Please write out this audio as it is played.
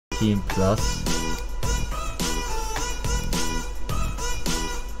18 plus.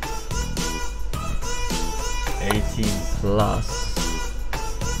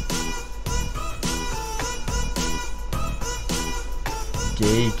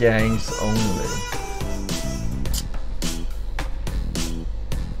 Gay gangs only.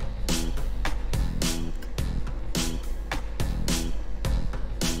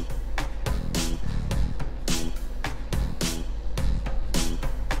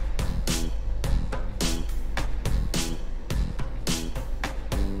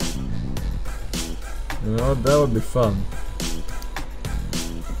 You know, that would be fun.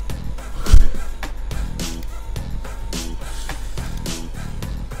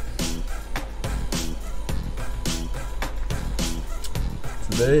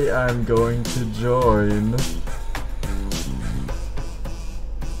 Today I'm going to join.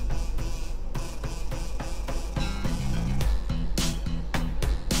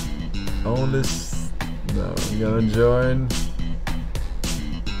 No, I'm gonna join.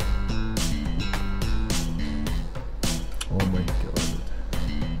 Oh my god.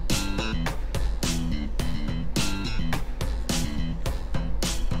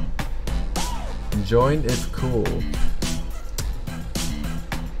 Join if cool.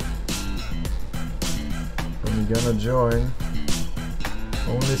 I'm gonna join.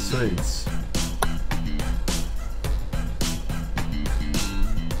 Only sweets.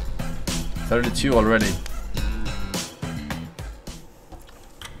 $32 already.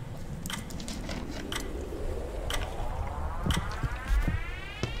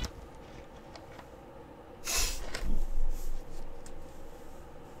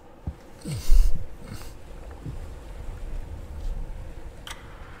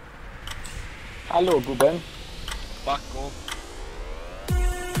 Hallå gubben. Fuck off.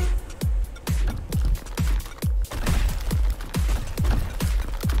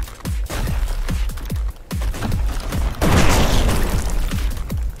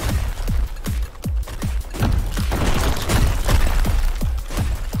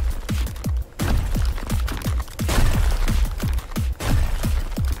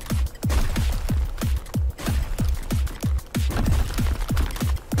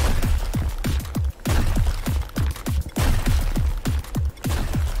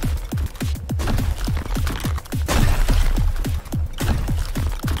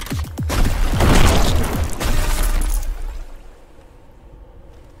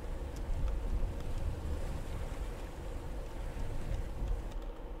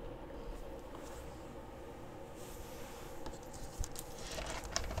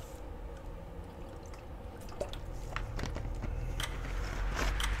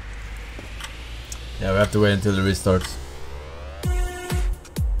 Yeah, we have to wait until it restarts.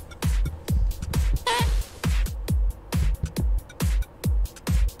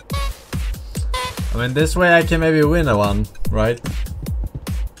 I mean, this way I can maybe win a one, right?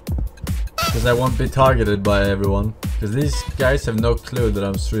 Because I won't be targeted by everyone. Because these guys have no clue that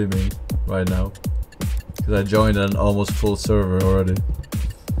I'm streaming right now. Because I joined an almost full server already.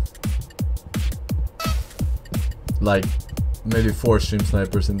 Like, maybe 4 stream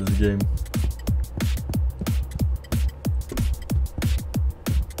snipers in this game.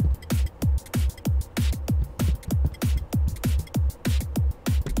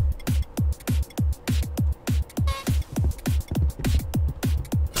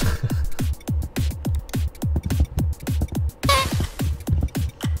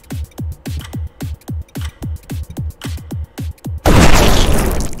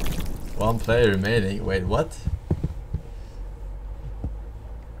 One player remaining. Wait, what?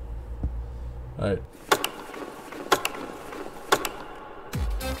 Alright.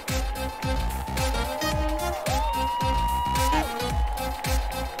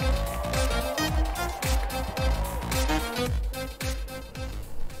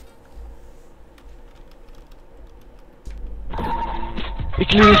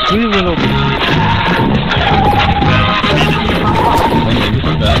 Vilken är streamen då?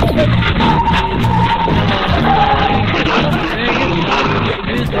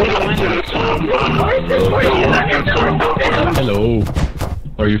 Hello.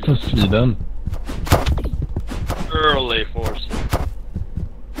 Are you from Sweden? Early Forsen.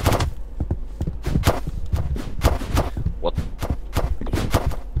 What?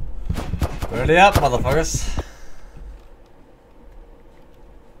 Ready up, motherfuckers.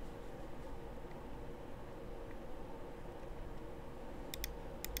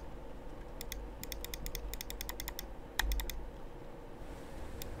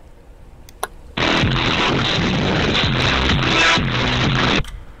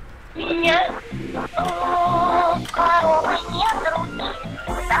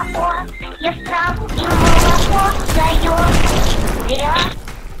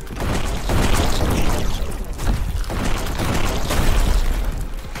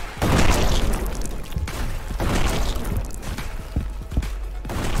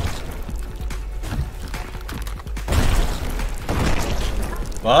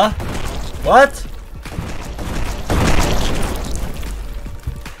 What? What?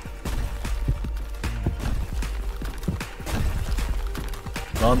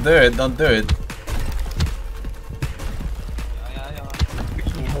 Don't do it, don't do it.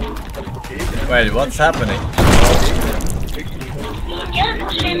 Wait, what's happening?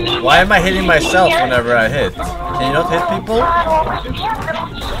 Why am I hitting myself whenever I hit? Can you not hit people?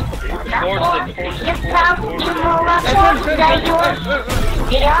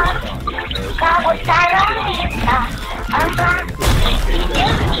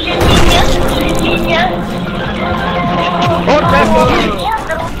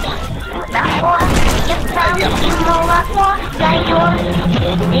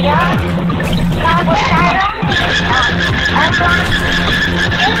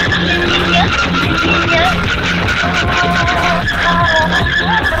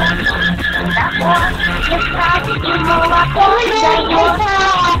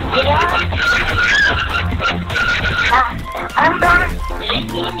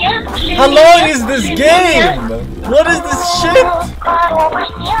 How long is this game? What is this shit?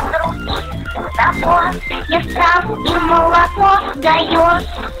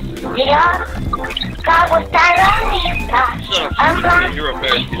 You're a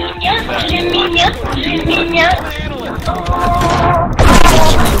bear.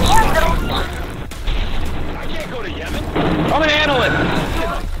 I'm an analyst.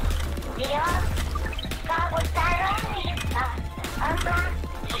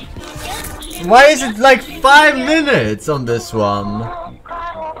 Why is it like 5 minutes on this one?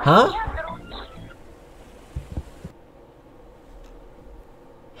 Huh?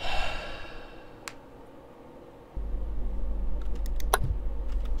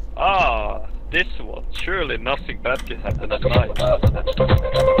 Ah, this one. Surely nothing bad can happen at night.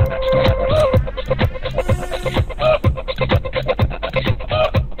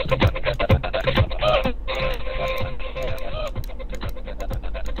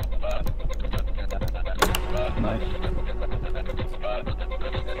 Nice.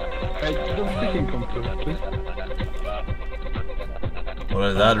 Hey, the sticking come through, please. What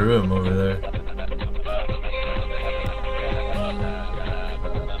is that room over there?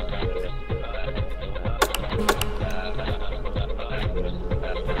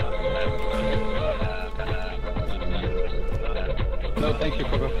 No, thank you,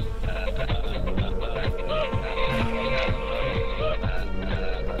 Coco.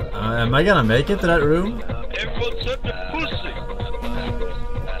 Am I gonna make it to that room? Everyone's such a pussy.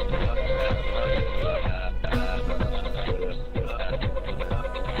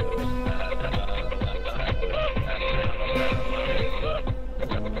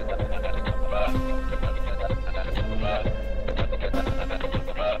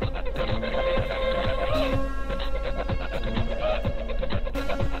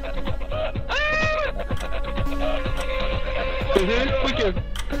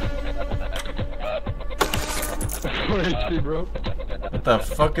 HP, bro. What the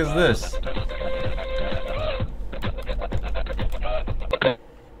fuck is this?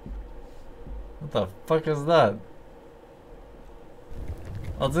 What the fuck is that?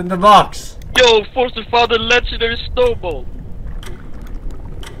 What's in the box? Yo, Forsen found a legendary snowball.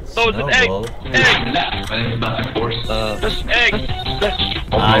 No, it's an egg. Snowball? Egg. Just egg.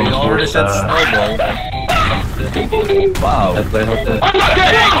 I already said snowball. Wow.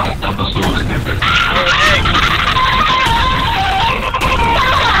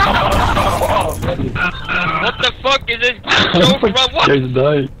 What the fuck is this show from? What? Guys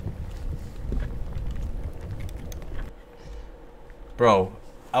die. Bro,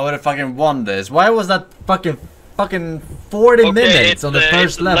 I would have fucking won this. Why was that fucking 40 minutes on the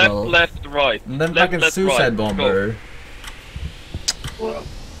first level? Left, right. And then left, fucking left, suicide right. bomber.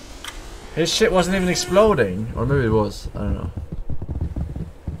 His shit wasn't even exploding. Or maybe it was. I don't know.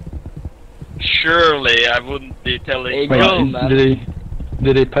 Surely I wouldn't be telling Wait,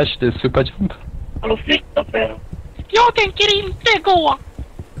 did they patch the super jump? Jag tänker inte gå.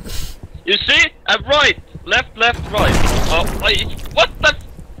 You see? I'm right. Left, left, right. Oh, wait. What the?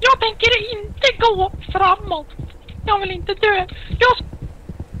 Jag tänker inte gå framåt. Jag vill inte dö. Jag ska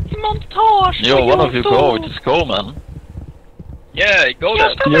i montage. Yo, one of you go, just go, man. Yeah, go there.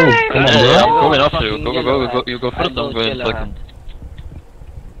 Jag ska Yo, med. come on, Yeah, bro. I'm coming after you. Go. You go first, I'm going second.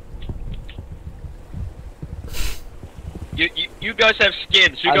 You guys have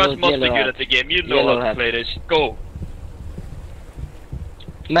skins. You guys must be good at the game. You know how to play this. Go.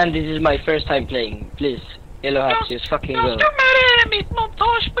 Man, this is my first time playing. Please, Yellow Hats, just fucking go. Jag ska med mitt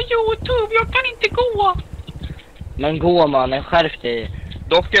montage på YouTube, jag kan inte gå. Men gå mannen, skärp dig.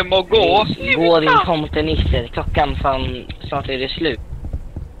 Docke må gå. Gå din tomtenister, klockan fan, snart är det slut.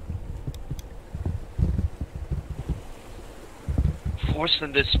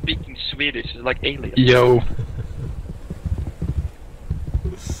 Forsen is speaking Swedish, is like alien. Yo.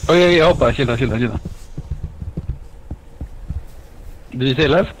 Oj, hoppa, chilla. Did you say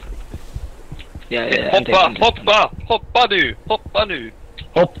left? Yeah, Hoppa nu!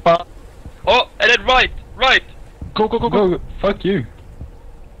 Hoppa! Oh, and then right! Go! Fuck you!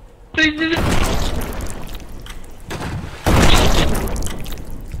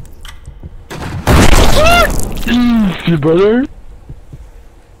 Easy, brother!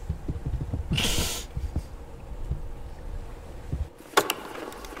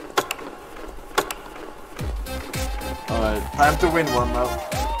 Alright, time to win one now.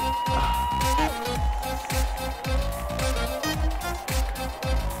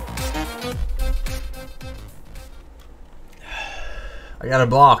 I got a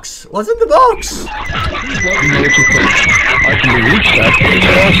box. What's in the box? I can reach that.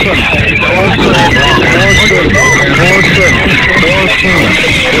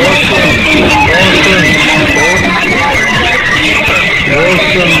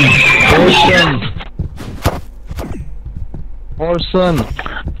 Forsen.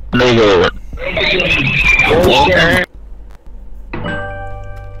 Lego.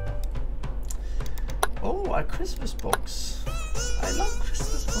 Oh, a Christmas box. I love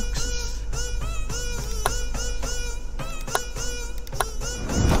Christmas boxes.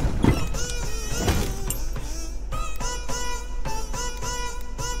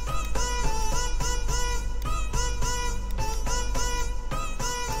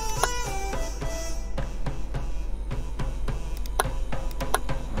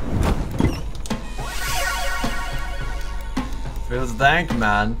 Feels dank,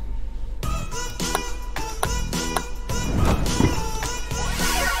 man.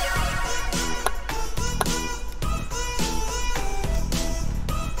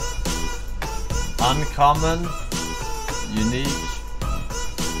 Uncommon, unique,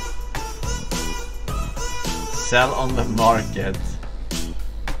 sell on the market.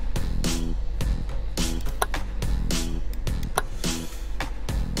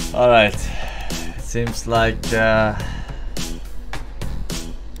 Alright, it seems like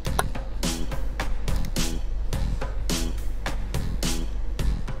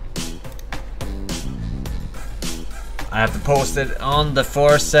I have to post it on the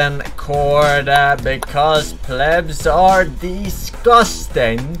Forsen cord because plebs are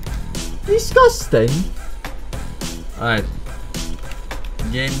disgusting. Disgusting. Alright.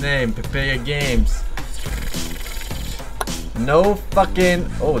 Game name, Papaya Games. No fucking...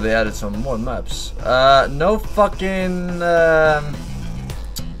 Oh, they added some more maps. No fucking... no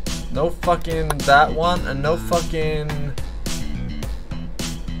fucking that one, and no fucking...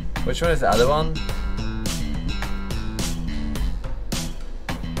 Which one is the other one?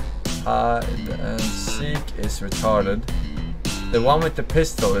 And Seek is retarded. The one with the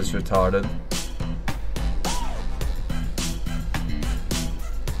pistol is retarded.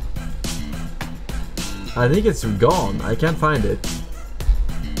 I think it's gone. I can't find it.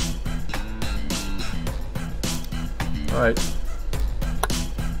 Alright.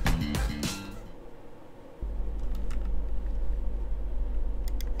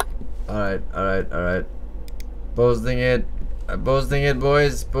 Alright. Posting it,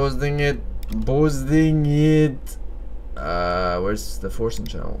 boys. Posting it. Where's the Forsen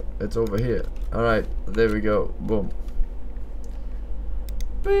channel? It's over here. Alright, there we go. Boom.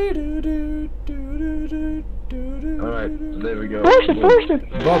 Alright, there we go.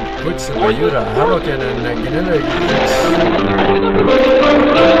 Bob, Quixen, Ayura, Havoken, and Gniller.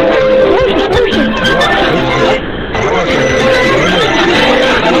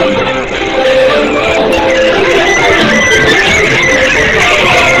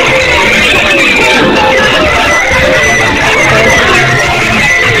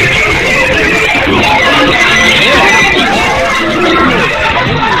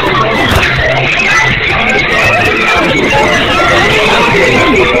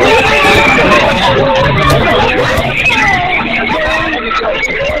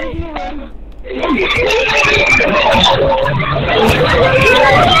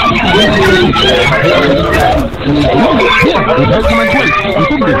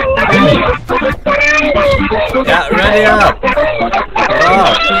 Yeah, ready up!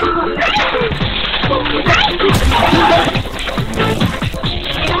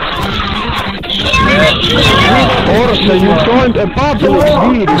 Oh. Forsen, you joined a public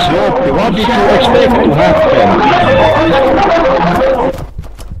virus lobby. What did you expect to happen?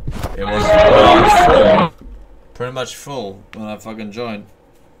 It was full. Pretty much full when I fucking joined.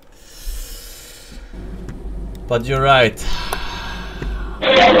 But you're right.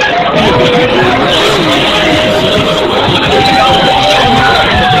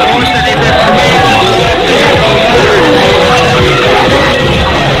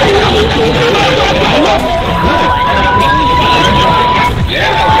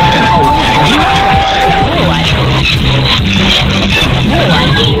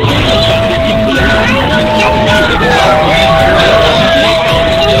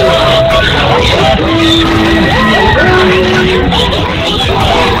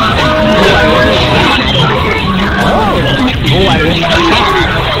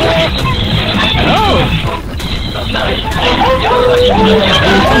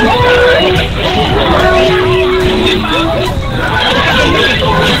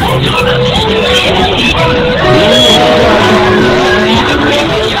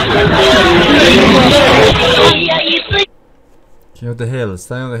 King of the hill,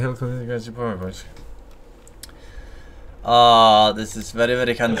 stay on the hill, continue against your power punch. Ah, this is very,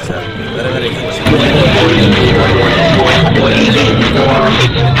 very cancer. Very, very cancer.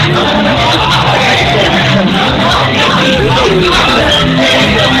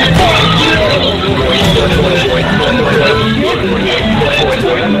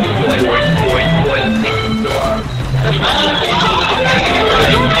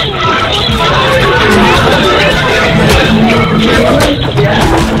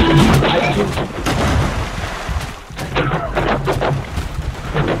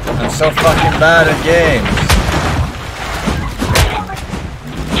 I'm so fucking bad at games.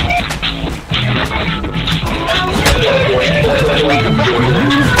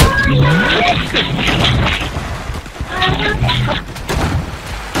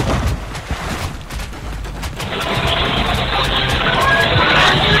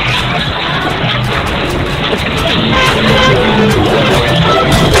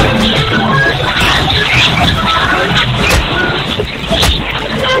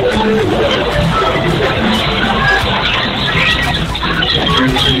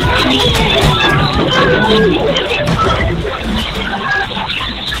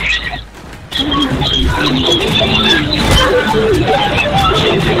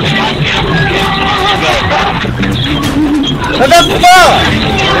 What the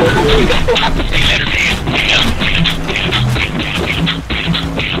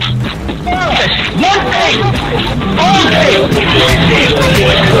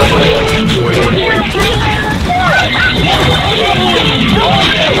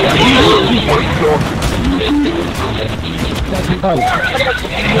fuck?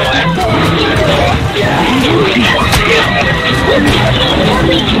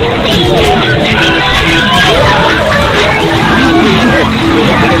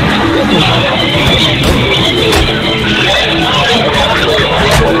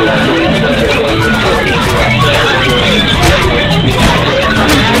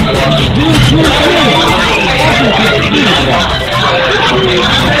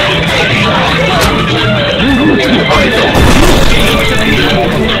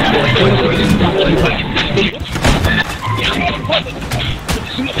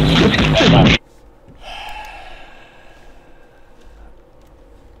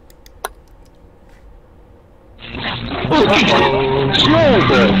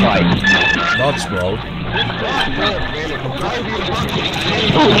 Not slow.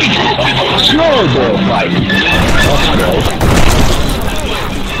 Snowball fight. Not slow.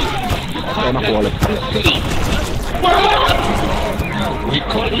 Ena puolet.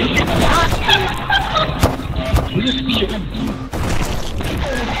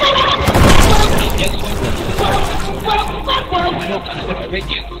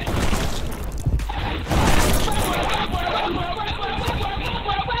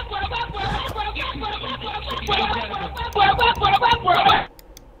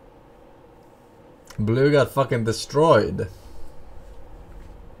 Blue got fucking destroyed.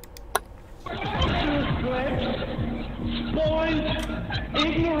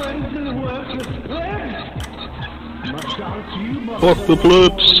 Fuck the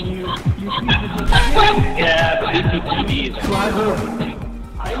flips.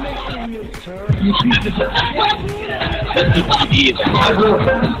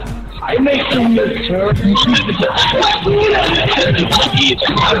 I make them your turn.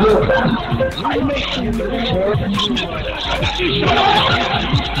 I make them your turn.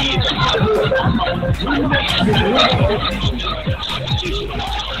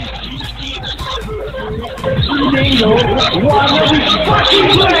 single one of his fucking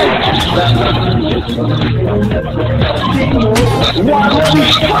legs! Single one of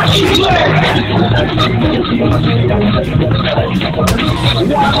his fucking legs!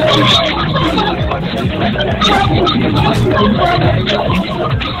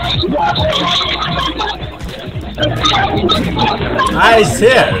 Ah, he's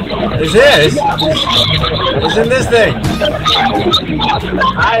here! He's here! He's in this thing!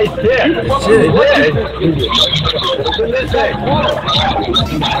 Ah, he's here! Shit, he's here! It's in this thing!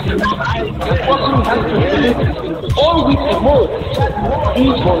 All we promote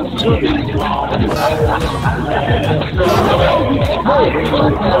equals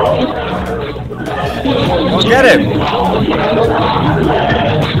Go get him!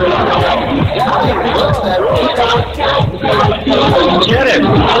 Get him!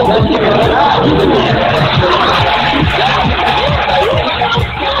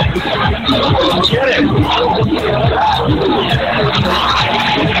 Get him!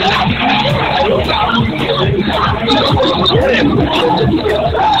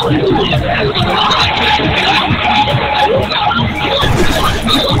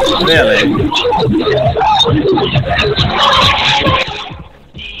 Really?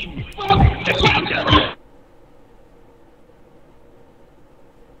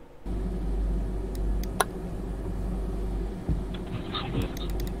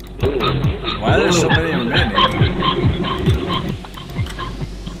 Why are there so many remaining?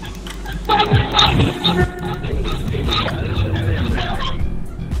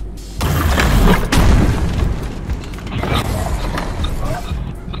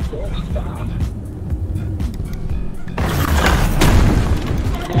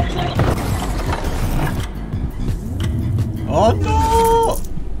 Oh no!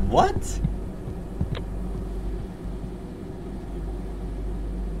 What?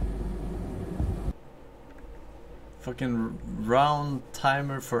 Fucking round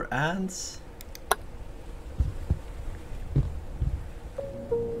timer for ants?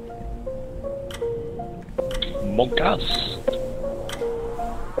 Monkas.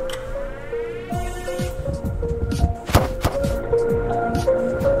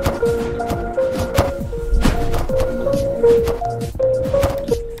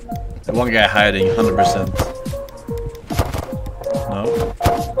 The one guy hiding, 100%. No?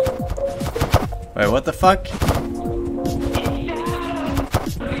 Wait, what the fuck?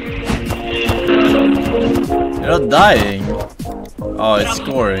 You're not dying. Oh, it's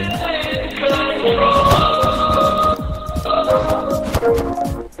scoring.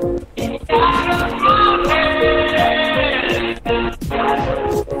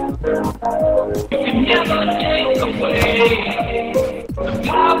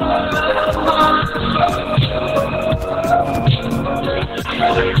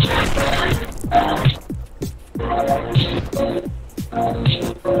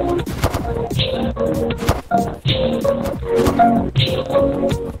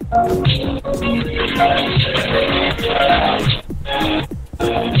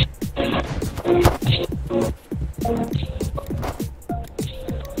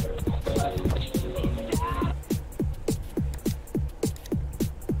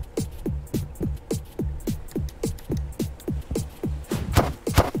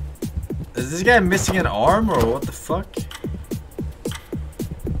 Is this guy missing an arm or what the fuck?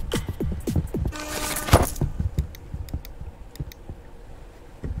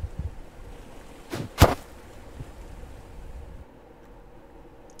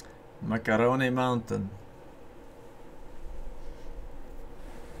 Macaroni Mountain.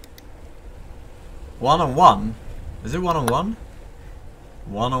 1-on-1? Is it 1-on-1?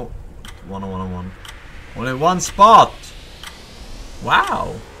 1-on-1. Only one spot!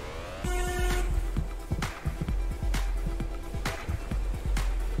 Wow!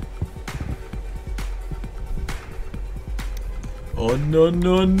 Oh no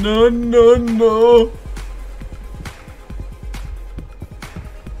no no no no!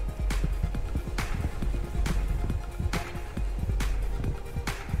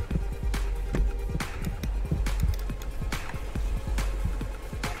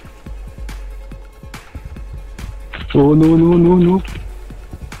 Oh no no no no.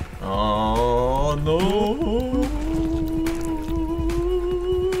 Oh no!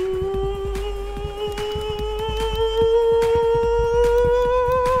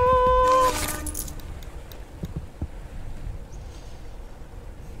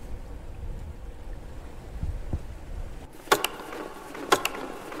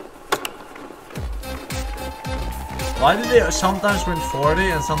 Why do they sometimes win 40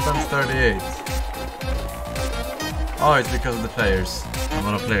 and sometimes 38? Oh, it's because of the players.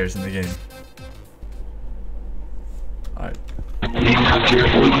 Amount of players in the game. Alright.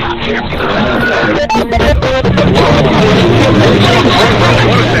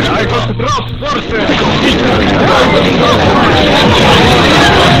 I got dropped, Forsen!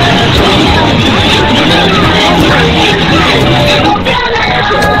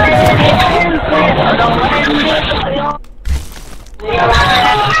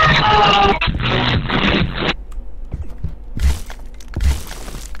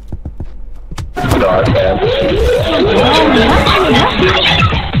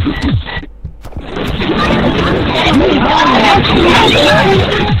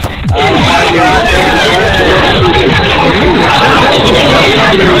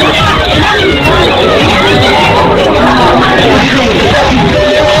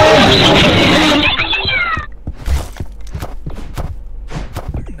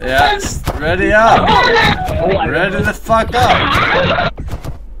 Yes, ready up! Ready the fuck up!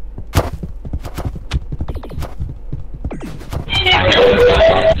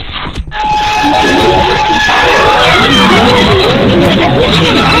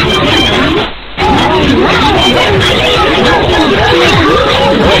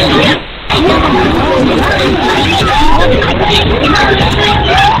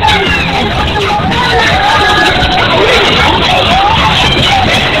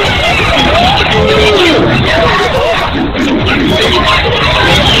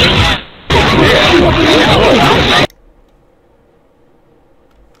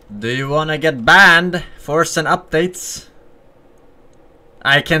 Do you wanna get banned? Forsen updates?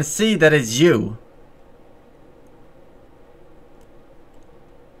 I can see that it's you.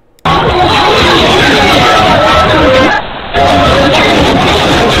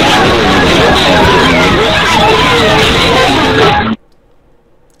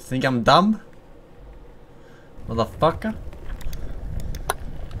 Think I'm dumb? Motherfucker?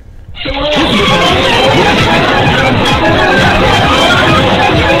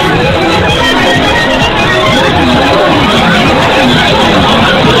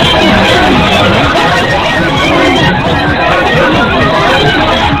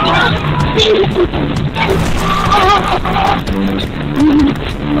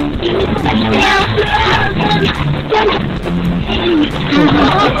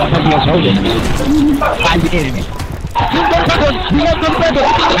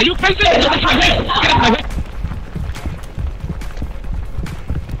 Are you crazy?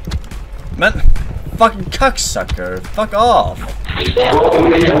 Man, fucking cocksucker, fuck off.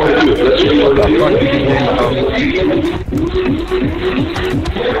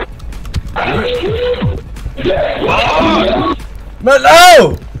 Man,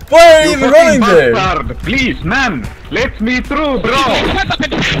 no! Why are you even running there? Bastard. Please, man! Let me through, bro!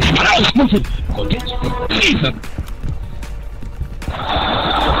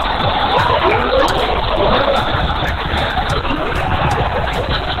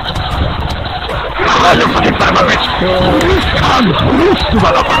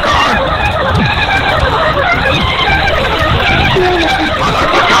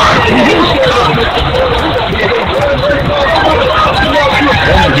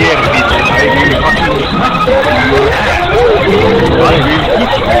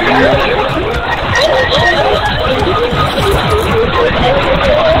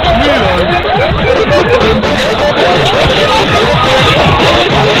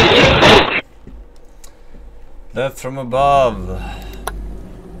 Death from above.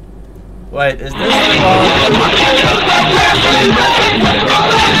 Wait, is this the one?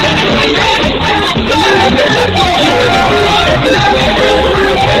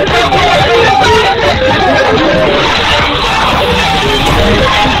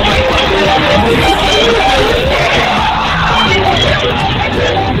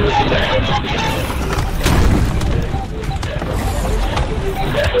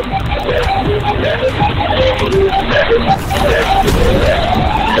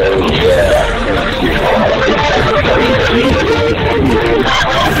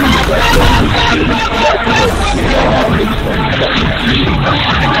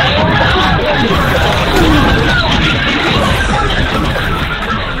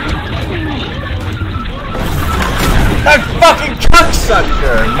 That fucking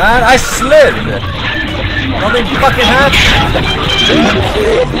cocksucker, man! I slid! Nothing fucking happened!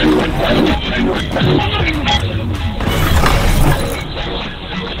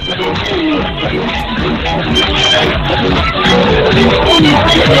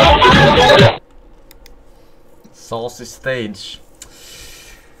 Saucy stage.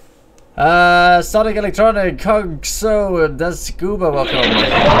 Sonic Electronic, Kogso, that's Scuba, welcome.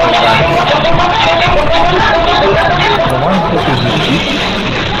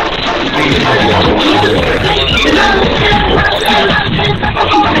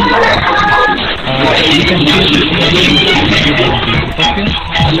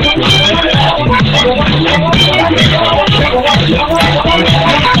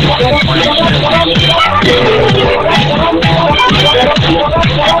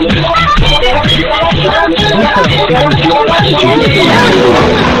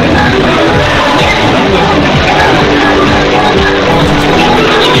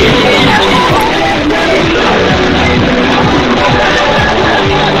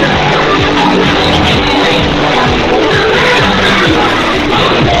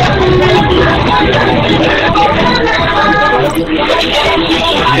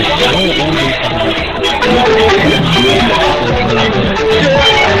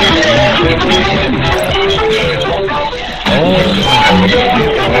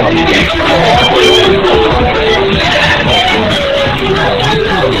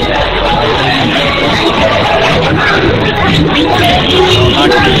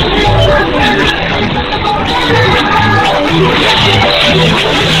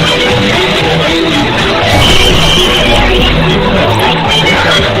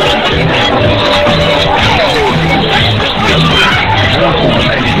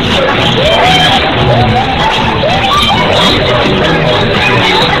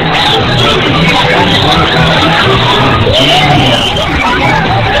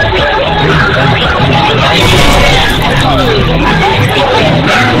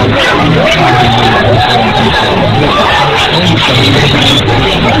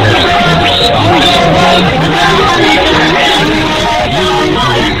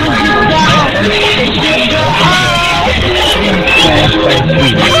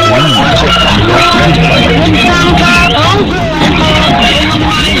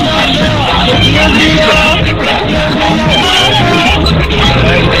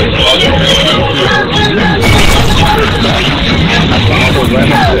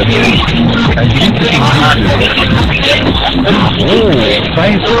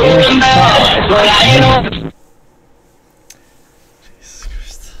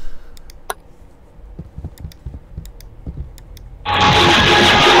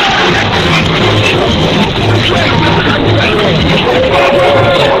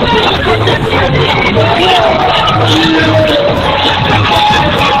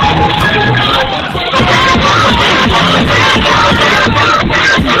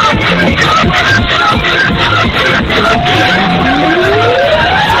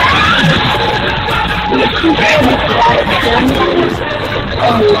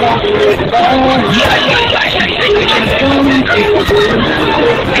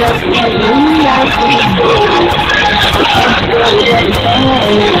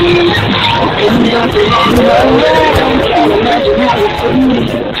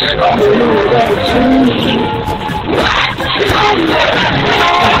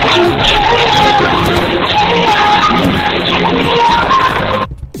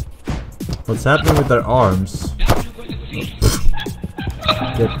 What's happening with their arms?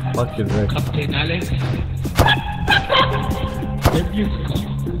 Get fucking wrecked. Captain Alex.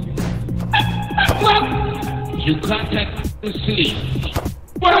 You can't sleep.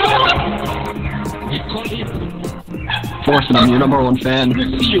 We call him Forsen, I'm your number one fan.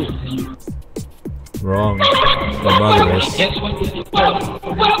 Wrong. My brother was. Guess what?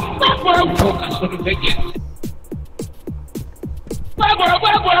 Focus on the vacancy.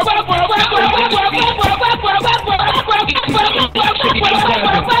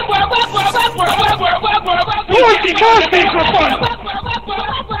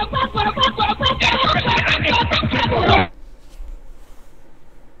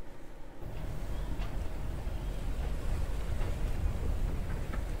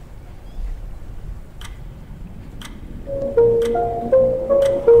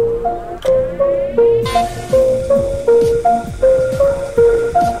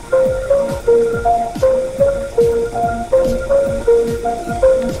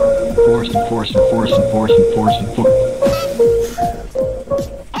 Forsen.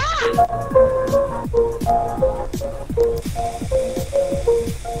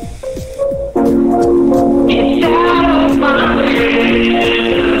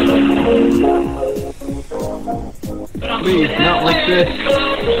 Please, not like this.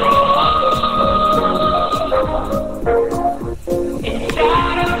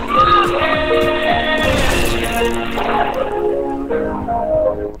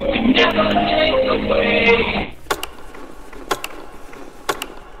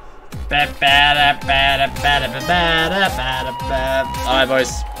 Alright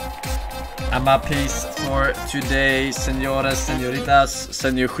boys, I'm a piece for today, senores, senoritas,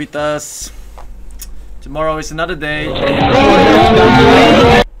 senoritas. Tomorrow is another day.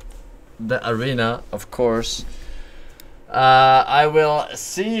 The arena, of course. I will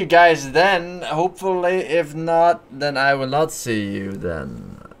see you guys then. Hopefully, if not, then I will not see you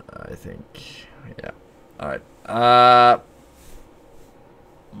then. I think. Yeah. Alright.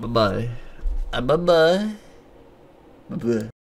 Bye-bye. Bye-bye. Bye-bye.